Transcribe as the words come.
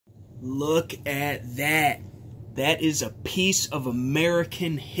Look at that. That is a piece of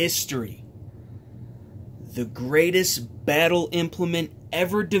American history. The greatest battle implement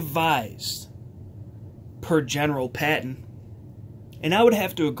ever devised, per General Patton. And I would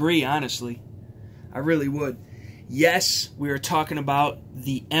have to agree, honestly. I really would. Yes, we are talking about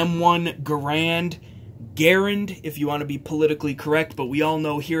the M1 Garand, if you want to be politically correct, but we all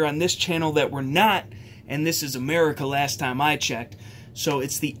know here on this channel that we're not, and this is America last time I checked. So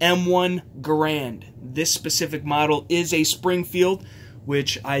it's the M1 Garand. This specific model is a Springfield,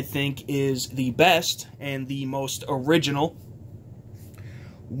 which I think is the best and the most original.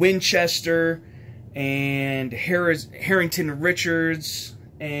 Winchester and Harrington Richardson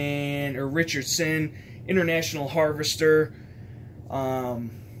International Harvester,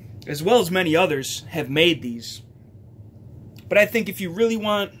 as well as many others, have made these. But I think if you really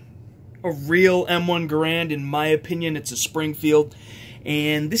want a real M1 Garand, in my opinion, it's a Springfield.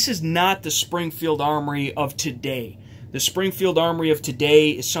 And this is not the Springfield Armory of today. The Springfield Armory of today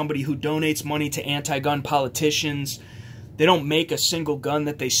is somebody who donates money to anti-gun politicians. They don't make a single gun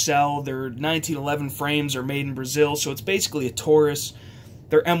that they sell. Their 1911 frames are made in Brazil, so it's basically a Taurus.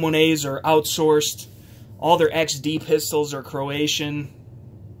 Their M1As are outsourced. All their XD pistols are Croatian.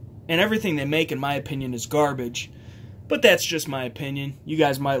 And everything they make, in my opinion, is garbage. But that's just my opinion. You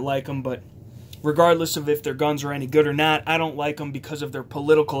guys might like them, but regardless of if their guns are any good or not, I don't like them because of their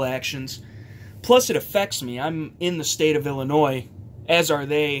political actions. Plus, it affects me. I'm in the state of Illinois, as are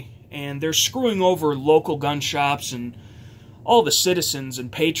they, and they're screwing over local gun shops and all the citizens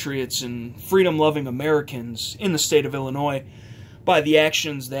and patriots and freedom-loving Americans in the state of Illinois by the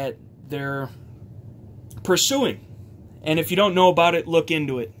actions that they're pursuing. And if you don't know about it, look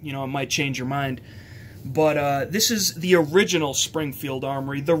into it. You know, it might change your mind. But this is the original Springfield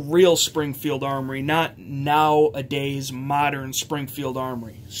Armory, the real Springfield Armory, not nowadays modern Springfield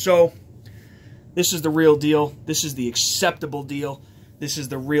Armory. So, this is the real deal. This is the acceptable deal. This is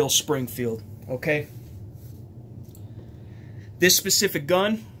the real Springfield, okay? This specific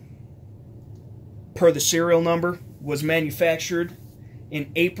gun, per the serial number, was manufactured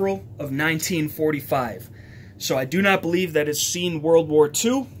in April of 1945. So I do not believe that it's seen World War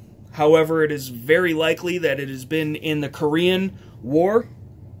II. However, it is very likely that it has been in the Korean War.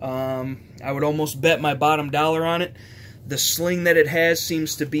 I would almost bet my bottom dollar on it. The sling that it has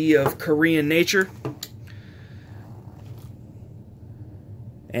seems to be of Korean nature.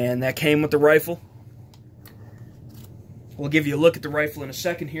 And that came with the rifle. We'll give you a look at the rifle in a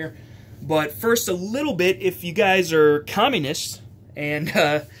second here. But first, a little bit, if you guys are communists and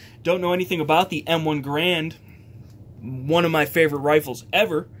don't know anything about the M1 Garand, one of my favorite rifles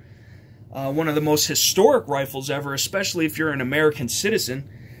ever, one of the most historic rifles ever, especially if you're an American citizen.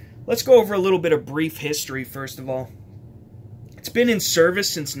 Let's go over a little bit of brief history, first of all. It's been in service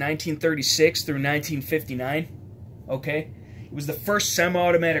since 1936 through 1959, okay? It was the first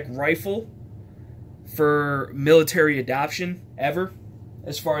semi-automatic rifle for military adoption ever,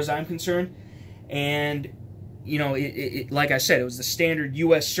 as far as I'm concerned. And, you know, like I said, it was the standard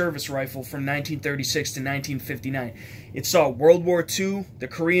U.S. service rifle from 1936 to 1959. It saw World War II, the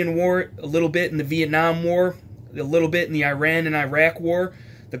Korean War, a little bit in the Vietnam War, a little bit in the Iran and Iraq War,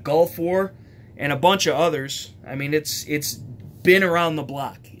 the Gulf War, and a bunch of others. I mean, it's been around the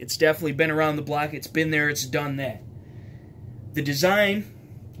block. It's definitely been around the block. It's been there. It's done that. The design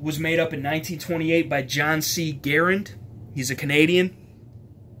was made up in 1928 by John C. Garand. He's a Canadian.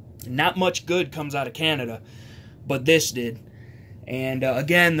 Not much good comes out of Canada, but this did. And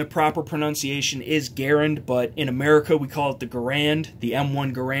again, the proper pronunciation is Garand, but in America we call it the Garand, the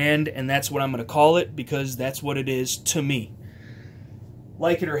M1 Garand, and that's what I'm going to call it because that's what it is to me.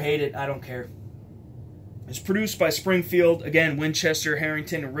 Like it or hate it, I don't care. It's produced by Springfield, again, Winchester,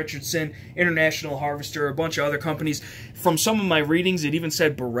 Harrington, and Richardson, International Harvester, a bunch of other companies. From some of my readings, it even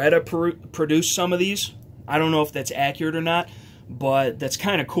said Beretta produced some of these. I don't know if that's accurate or not, but that's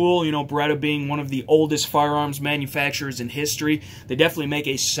kind of cool. You know, Beretta being one of the oldest firearms manufacturers in history. They definitely make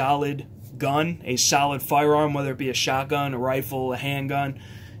a solid gun, a solid firearm, whether it be a shotgun, a rifle, a handgun.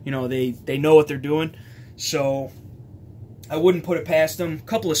 You know, they know what they're doing. So I wouldn't put it past them. A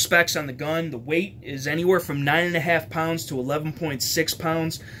couple of specs on the gun. The weight is anywhere from 9.5 pounds to 11.6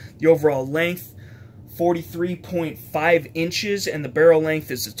 pounds. The overall length, 43.5 inches, and the barrel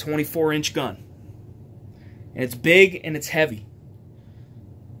length is a 24-inch gun. And it's big and it's heavy.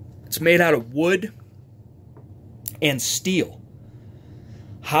 It's made out of wood and steel.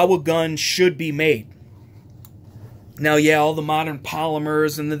 How a gun should be made. Now, yeah, all the modern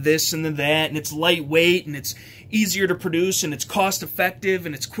polymers and the this and the that, and it's lightweight and it's easier to produce and it's cost effective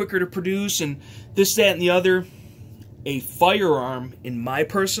and it's quicker to produce and this, that, and the other. a firearm, in my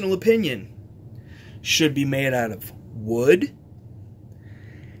personal opinion, should be made out of wood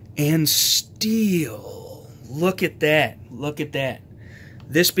and steel. Look at that. Look at that.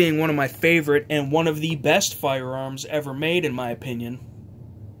 This being one of my favorite and one of the best firearms ever made, in my opinion,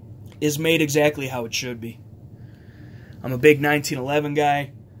 is made exactly how it should be. I'm a big 1911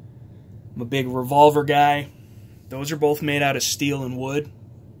 guy. I'm a big revolver guy. Those are both made out of steel and wood.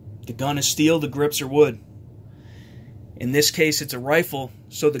 The gun is steel, the grips are wood. In this case, it's a rifle,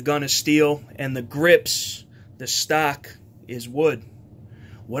 so the gun is steel, and the grips, the stock, is wood.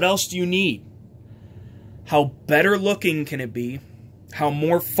 What else do you need? How better looking can it be? How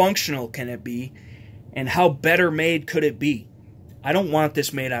more functional can it be? And how better made could it be? I don't want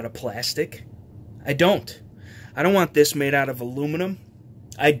this made out of plastic. I don't. I don't want this made out of aluminum.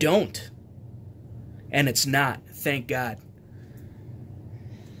 I don't. And it's not, thank God.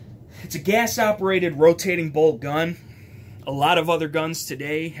 It's a gas-operated rotating bolt gun. A lot of other guns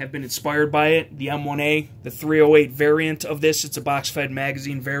today have been inspired by it. The M1A, the 308 variant of this, it's a box-fed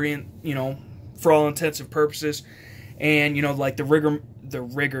magazine variant, you know, for all intents and purposes. And, you know, like the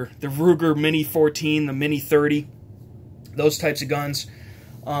Ruger Mini 14, the Mini 30, those types of guns.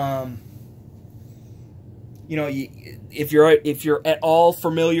 You know, if you're at all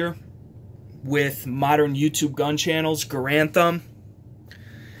familiar with modern YouTube gun channels, Garand,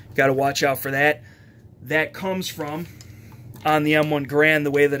 got to watch out for that. That comes from, on the M1 Garand,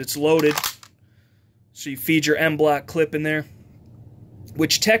 the way that it's loaded. So you feed your N block clip in there,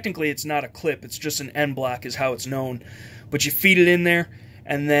 which technically it's not a clip, it's just an N block is how it's known. But you feed it in there,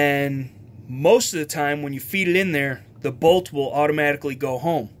 and then most of the time when you feed it in there, the bolt will automatically go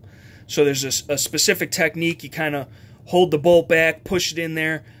home. So there's a specific technique. You kind of hold the bolt back, push it in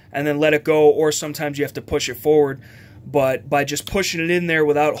there, and then let it go, or sometimes you have to push it forward. But by just pushing it in there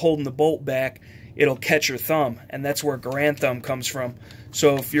without holding the bolt back, it'll catch your thumb, and that's where Garand comes from.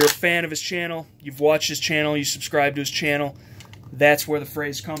 So if you're a fan of his channel, you've watched his channel, you subscribe to his channel, that's where the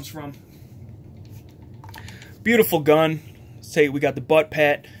phrase comes from. Beautiful gun. Say we got the butt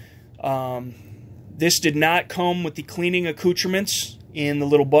pat. This did not come with the cleaning accoutrements in the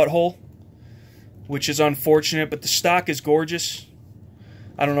little butthole, which is unfortunate, but the stock is gorgeous.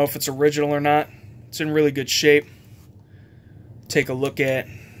 I don't know if it's original or not. It's in really good shape. Take a look at,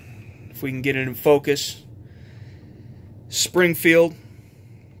 if we can get it in focus, Springfield.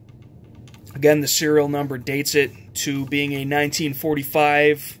 Again, the serial number dates it to being a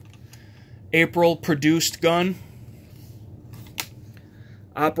 1945 April produced gun.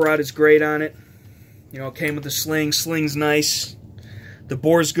 Op rod is great on it. You know, it came with a sling. Sling's nice. The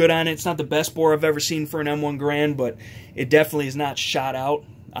bore's good on it. It's not the best bore I've ever seen for an M1 Garand, but it definitely is not shot out.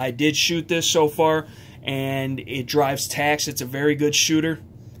 I did shoot this so far, and it drives tacks. It's a very good shooter.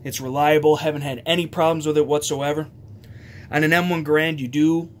 It's reliable. Haven't had any problems with it whatsoever. On an M1 Garand, you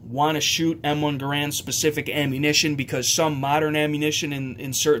do want to shoot M1 Garand specific ammunition, because some modern ammunition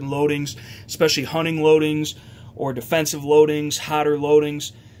in certain loadings, especially hunting loadings or defensive loadings, hotter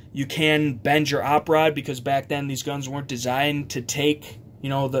loadings, you can bend your op rod, because back then these guns weren't designed to take, you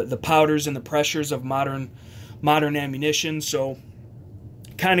know, the powders and the pressures of modern ammunition. So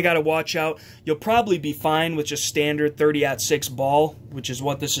kind of got to watch out. You'll probably be fine with just standard 30-06 ball, which is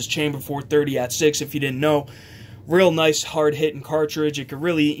what this is chambered for, 30-06, if you didn't know. Real nice hard-hitting cartridge. It could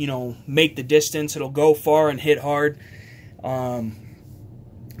really, you know, make the distance. It'll go far and hit hard.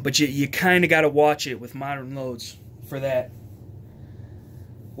 But you kind of got to watch it with modern loads for that.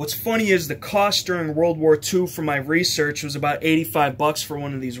 What's funny is the cost during World War II for my research was about 85 bucks for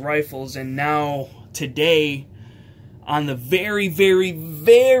one of these rifles, and now today, on the very, very,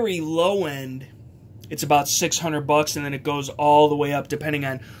 very low end, it's about 600 bucks, and then it goes all the way up depending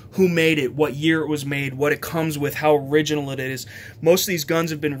on who made it, what year it was made, what it comes with, how original it is. Most of these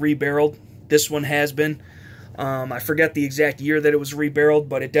guns have been rebarreled. This one has been. I forget the exact year that it was rebarreled,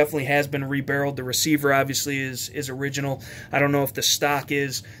 but it definitely has been rebarreled. The receiver obviously is original. I don't know if the stock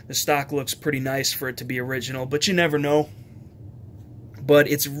is. The stock looks pretty nice for it to be original, but you never know. But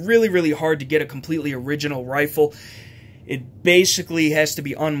it's really, really hard to get a completely original rifle. It basically has to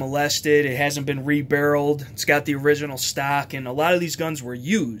be unmolested. It hasn't been rebarreled. It's got the original stock, and a lot of these guns were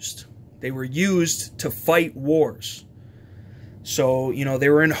used. They were used to fight wars. So, you know, they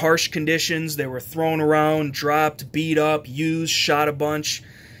were in harsh conditions. They were thrown around, dropped, beat up, used, shot a bunch.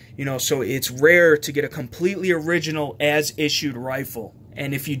 You know, so it's rare to get a completely original as-issued rifle.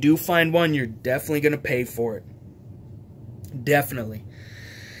 And if you do find one, you're definitely going to pay for it. Definitely.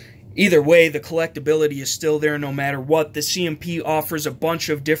 Either way, the collectability is still there no matter what. The CMP offers a bunch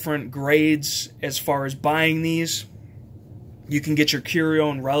of different grades as far as buying these. You can get your curio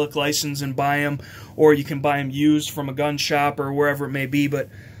and relic license and buy them, or you can buy them used from a gun shop or wherever it may be. But,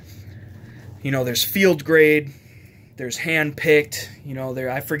 you know, there's field grade, there's hand-picked, you know,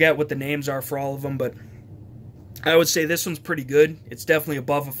 I forget what the names are for all of them, but I would say this one's pretty good. It's definitely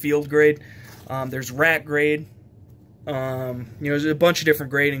above a field grade. There's rack grade. You know, there's a bunch of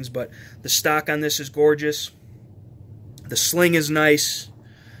different gradings, but the stock on this is gorgeous. The sling is nice.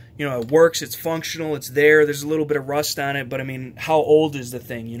 You know, it works, it's functional, it's there. There's a little bit of rust on it, but I mean, how old is the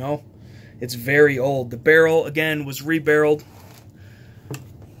thing, you know? It's very old. The barrel, again, was rebarreled.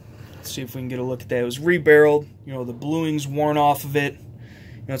 Let's see if we can get a look at that. It was rebarreled. You know, the bluing's worn off of it.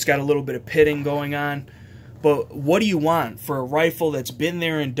 You know, it's got a little bit of pitting going on. But what do you want for a rifle that's been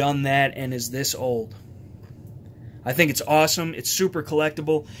there and done that and is this old? I think it's awesome. It's super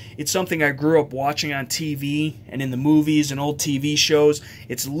collectible. It's something I grew up watching on TV and in the movies and old TV shows.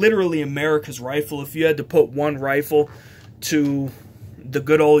 It's literally America's rifle. If you had to put one rifle to the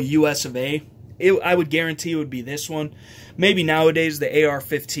good old US of A, I would guarantee it would be this one. Maybe nowadays the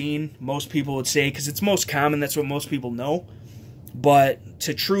AR-15, most people would say, because it's most common, that's what most people know. But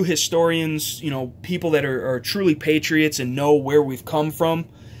to true historians, you know, people that are truly patriots and know where we've come from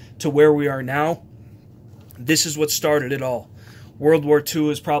to where we are now, this is what started it all. World War II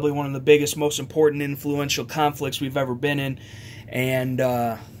is probably one of the biggest, most important, influential conflicts we've ever been in. And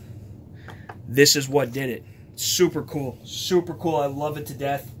this is what did it. Super cool. Super cool. I love it to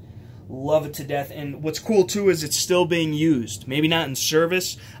death. Love it to death. And what's cool, too, is it's still being used. Maybe not in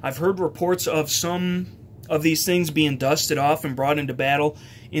service. I've heard reports of some of these things being dusted off and brought into battle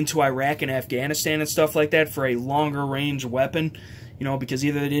into Iraq and Afghanistan and stuff like that for a longer range weapon. You know, because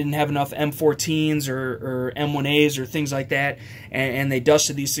either they didn't have enough M14s or M1As or things like that, and they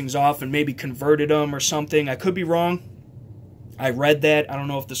dusted these things off and maybe converted them or something. I could be wrong. I read that. I don't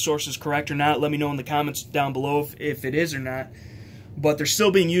know if the source is correct or not. Let me know in the comments down below if it is or not. But they're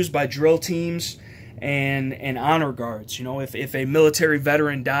still being used by drill teams and honor guards. You know, if a military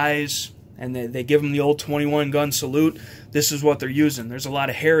veteran dies and they give them the old 21-gun salute, this is what they're using. There's a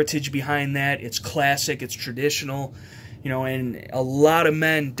lot of heritage behind that. It's classic. It's traditional. You know, and a lot of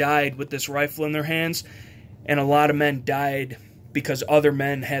men died with this rifle in their hands, and a lot of men died because other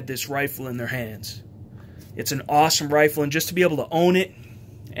men had this rifle in their hands. It's an awesome rifle, and just to be able to own it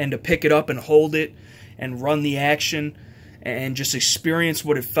and to pick it up and hold it and run the action and just experience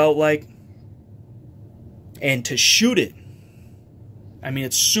what it felt like and to shoot it, I mean,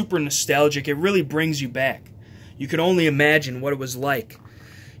 it's super nostalgic. It really brings you back. You can only imagine what it was like,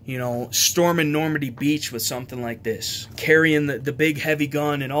 you know, storming Normandy Beach with something like this, carrying the big heavy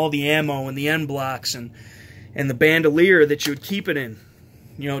gun and all the ammo and the end blocks and the bandolier that you would keep it in.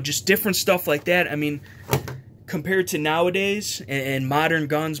 You know, just different stuff like that. I mean, compared to nowadays and modern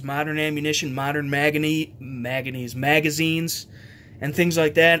guns, modern ammunition, modern magazines, and things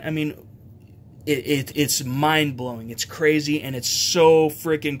like that, I mean, it's mind-blowing. It's crazy, and it's so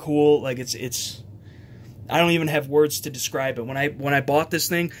freaking cool. Like, it's I don't even have words to describe it. When I bought this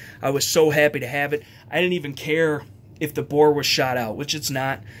thing, I was so happy to have it. I didn't even care if the bore was shot out, which it's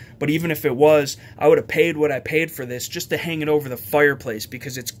not. But even if it was, I would have paid what I paid for this just to hang it over the fireplace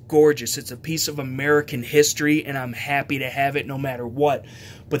because it's gorgeous. It's a piece of American history, and I'm happy to have it no matter what.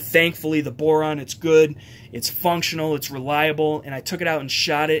 But thankfully, the bore on it's good, it's functional, it's reliable, and I took it out and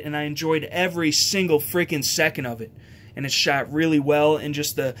shot it, and I enjoyed every single freaking second of it. And it's shot really well, and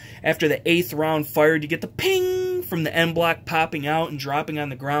just after the 8th round fired, you get the ping from the end block popping out and dropping on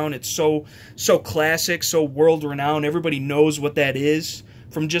the ground. It's so classic, so world-renowned. Everybody knows what that is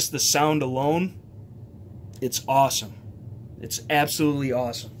from just the sound alone. It's awesome. It's absolutely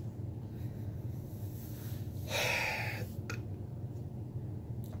awesome.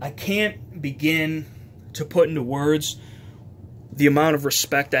 I can't begin to put into words the amount of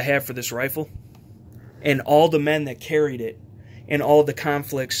respect I have for this rifle and all the men that carried it and all the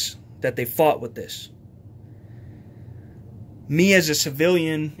conflicts that they fought with this. Me as a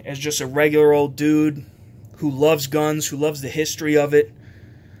civilian, as just a regular old dude who loves guns, who loves the history of it,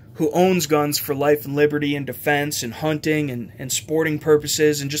 who owns guns for life and liberty and defense and hunting and sporting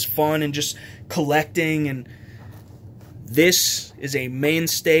purposes and just fun and just collecting, and this is a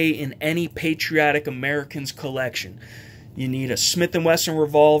mainstay in any patriotic American's collection. You need a Smith & Wesson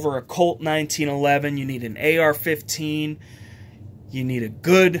revolver, a Colt 1911, you need an AR-15, you need a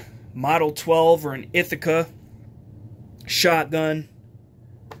good Model 12 or an Ithaca shotgun,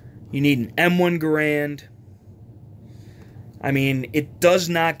 you need an M1 Garand. I mean, it does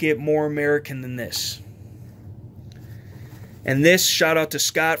not get more American than this. And this, shout out to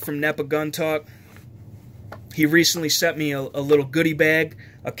Scott from NEPA Gun Talk. He recently sent me a little goodie bag,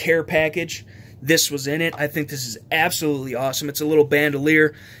 a care package, this was in it. I think this is absolutely awesome. It's a little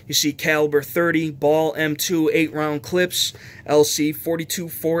bandolier. You see caliber 30, ball M2, 8-round clips, LC 42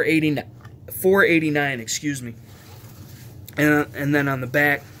 489, excuse me. And then on the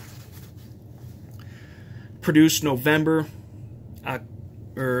back, produced November,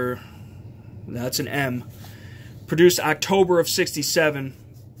 that's an M. Produced October of 67.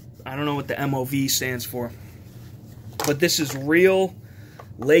 I don't know what the MOV stands for. But this is real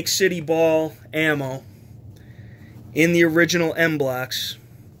Lake City ball ammo in the original M blocks,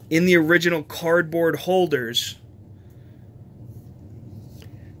 in the original cardboard holders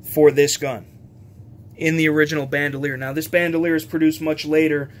for this gun, in the original bandolier. Now, this bandolier is produced much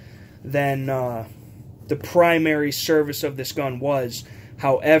later than the primary service of this gun was.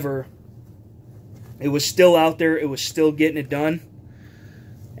 However, it was still out there. It was still getting it done.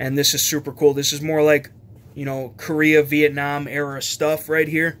 And this is super cool. This is more like, you know, Korea, Vietnam era stuff right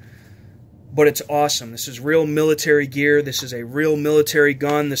here. But it's awesome. This is real military gear. This is a real military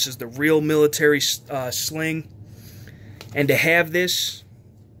gun. This is the real military sling. And to have this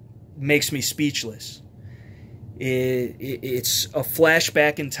makes me speechless. It's a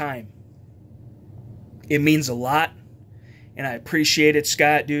flashback in time. It means a lot. And I appreciate it,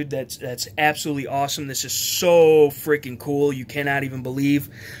 Scott, dude. That's absolutely awesome. This is so freaking cool. You cannot even believe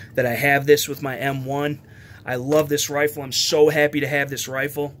that I have this with my M1. I love this rifle. I'm so happy to have this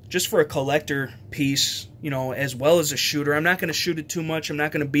rifle. Just for a collector piece, you know, as well as a shooter. I'm not going to shoot it too much. I'm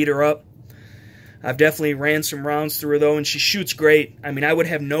not going to beat her up. I've definitely ran some rounds through her, though, and she shoots great. I mean, I would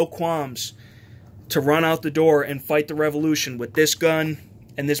have no qualms to run out the door and fight the revolution with this gun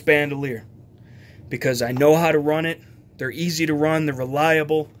and this bandolier. Because I know how to run it. They're easy to run. They're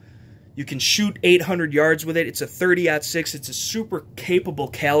reliable. You can shoot 800 yards with it. It's a 30-06. It's a super capable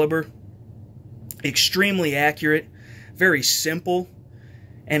caliber. Extremely accurate. Very simple.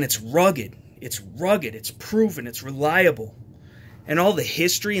 And it's rugged. It's rugged. It's proven. It's reliable. And all the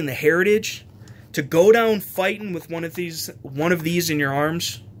history and the heritage. To go down fighting with one of these in your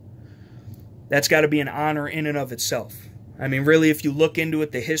arms, that's got to be an honor in and of itself. I mean, really, if you look into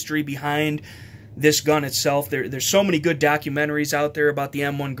it, the history behind this gun itself, there's so many good documentaries out there about the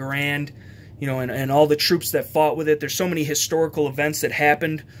M1 Garand, you know, and all the troops that fought with it. There's so many historical events that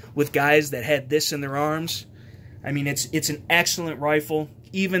happened with guys that had this in their arms. I mean, it's an excellent rifle,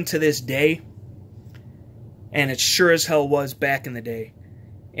 even to this day, and it sure as hell was back in the day.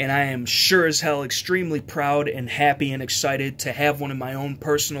 And I am sure as hell extremely proud and happy and excited to have one in my own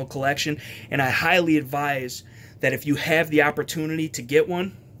personal collection. And I highly advise that if you have the opportunity to get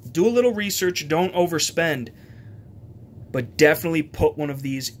one, do a little research, don't overspend, but definitely put one of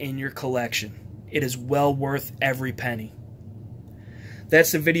these in your collection. It is well worth every penny.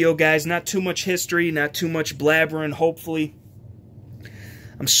 That's the video, guys. Not too much history, not too much blabbering, hopefully.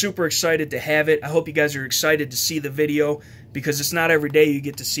 I'm super excited to have it. I hope you guys are excited to see the video, because it's not every day you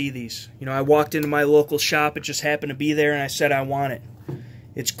get to see these. You know, I walked into my local shop, it just happened to be there, and I said I want it.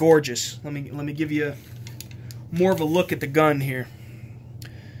 It's gorgeous. Let me give you more of a look at the gun here.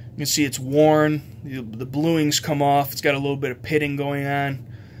 You can see it's worn. The bluing's come off. It's got a little bit of pitting going on.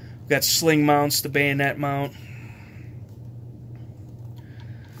 We've got sling mounts, the bayonet mount.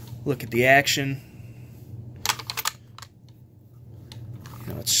 Look at the action.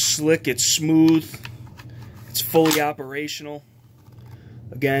 You know, it's slick, it's smooth, it's fully operational.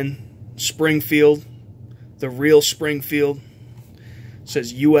 Again, Springfield, the real Springfield. It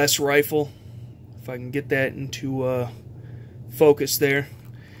says U.S. rifle. If I can get that into focus there.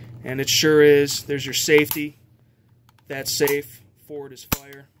 And it sure is. There's your safety. That's safe. Forward is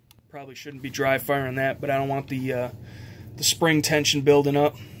fire. Probably shouldn't be dry fire on that, but I don't want the spring tension building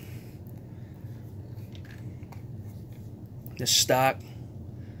up. This stock.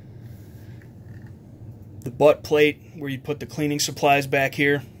 The butt plate where you put the cleaning supplies back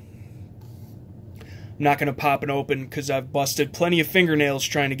here. I'm not going to pop it open because I've busted plenty of fingernails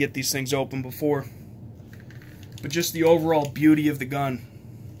trying to get these things open before. But just the overall beauty of the gun.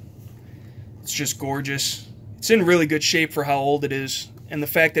 It's just gorgeous. It's in really good shape for how old it is. And the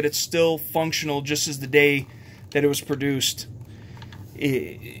fact that it's still functional just as the day that it was produced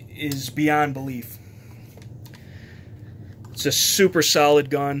is beyond belief. It's a super solid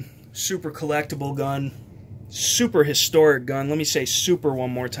gun. Super collectible gun. Super historic gun. Let me say super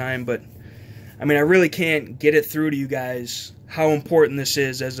one more time. But, I mean, I really can't get it through to you guys how important this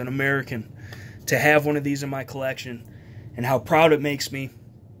is as an American to have one of these in my collection. And how proud it makes me.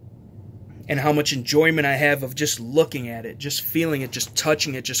 And how much enjoyment I have of just looking at it, just feeling it, just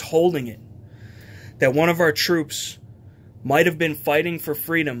touching it, just holding it. That one of our troops might have been fighting for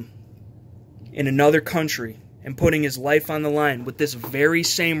freedom in another country, and putting his life on the line with this very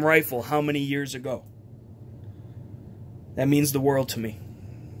same rifle how many years ago? That means the world to me.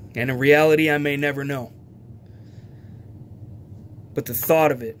 And in reality, I may never know. But the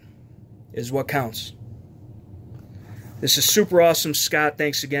thought of it is what counts. This is super awesome, Scott.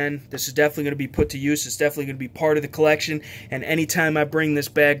 Thanks again. This is definitely going to be put to use. It's definitely going to be part of the collection. And anytime I bring this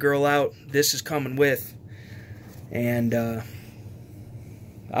bad girl out, this is coming with. And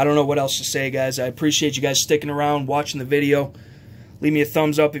I don't know what else to say, guys. I appreciate you guys sticking around, watching the video. Leave me a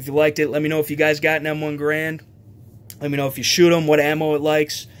thumbs up if you liked it. Let me know if you guys got an M1 Garand. Let me know if you shoot them, what ammo it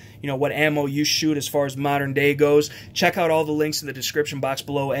likes. You know, what ammo you shoot as far as modern day goes. Check out all the links in the description box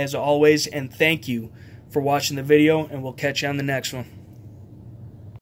below as always. And thank you for watching the video, and we'll catch you on the next one.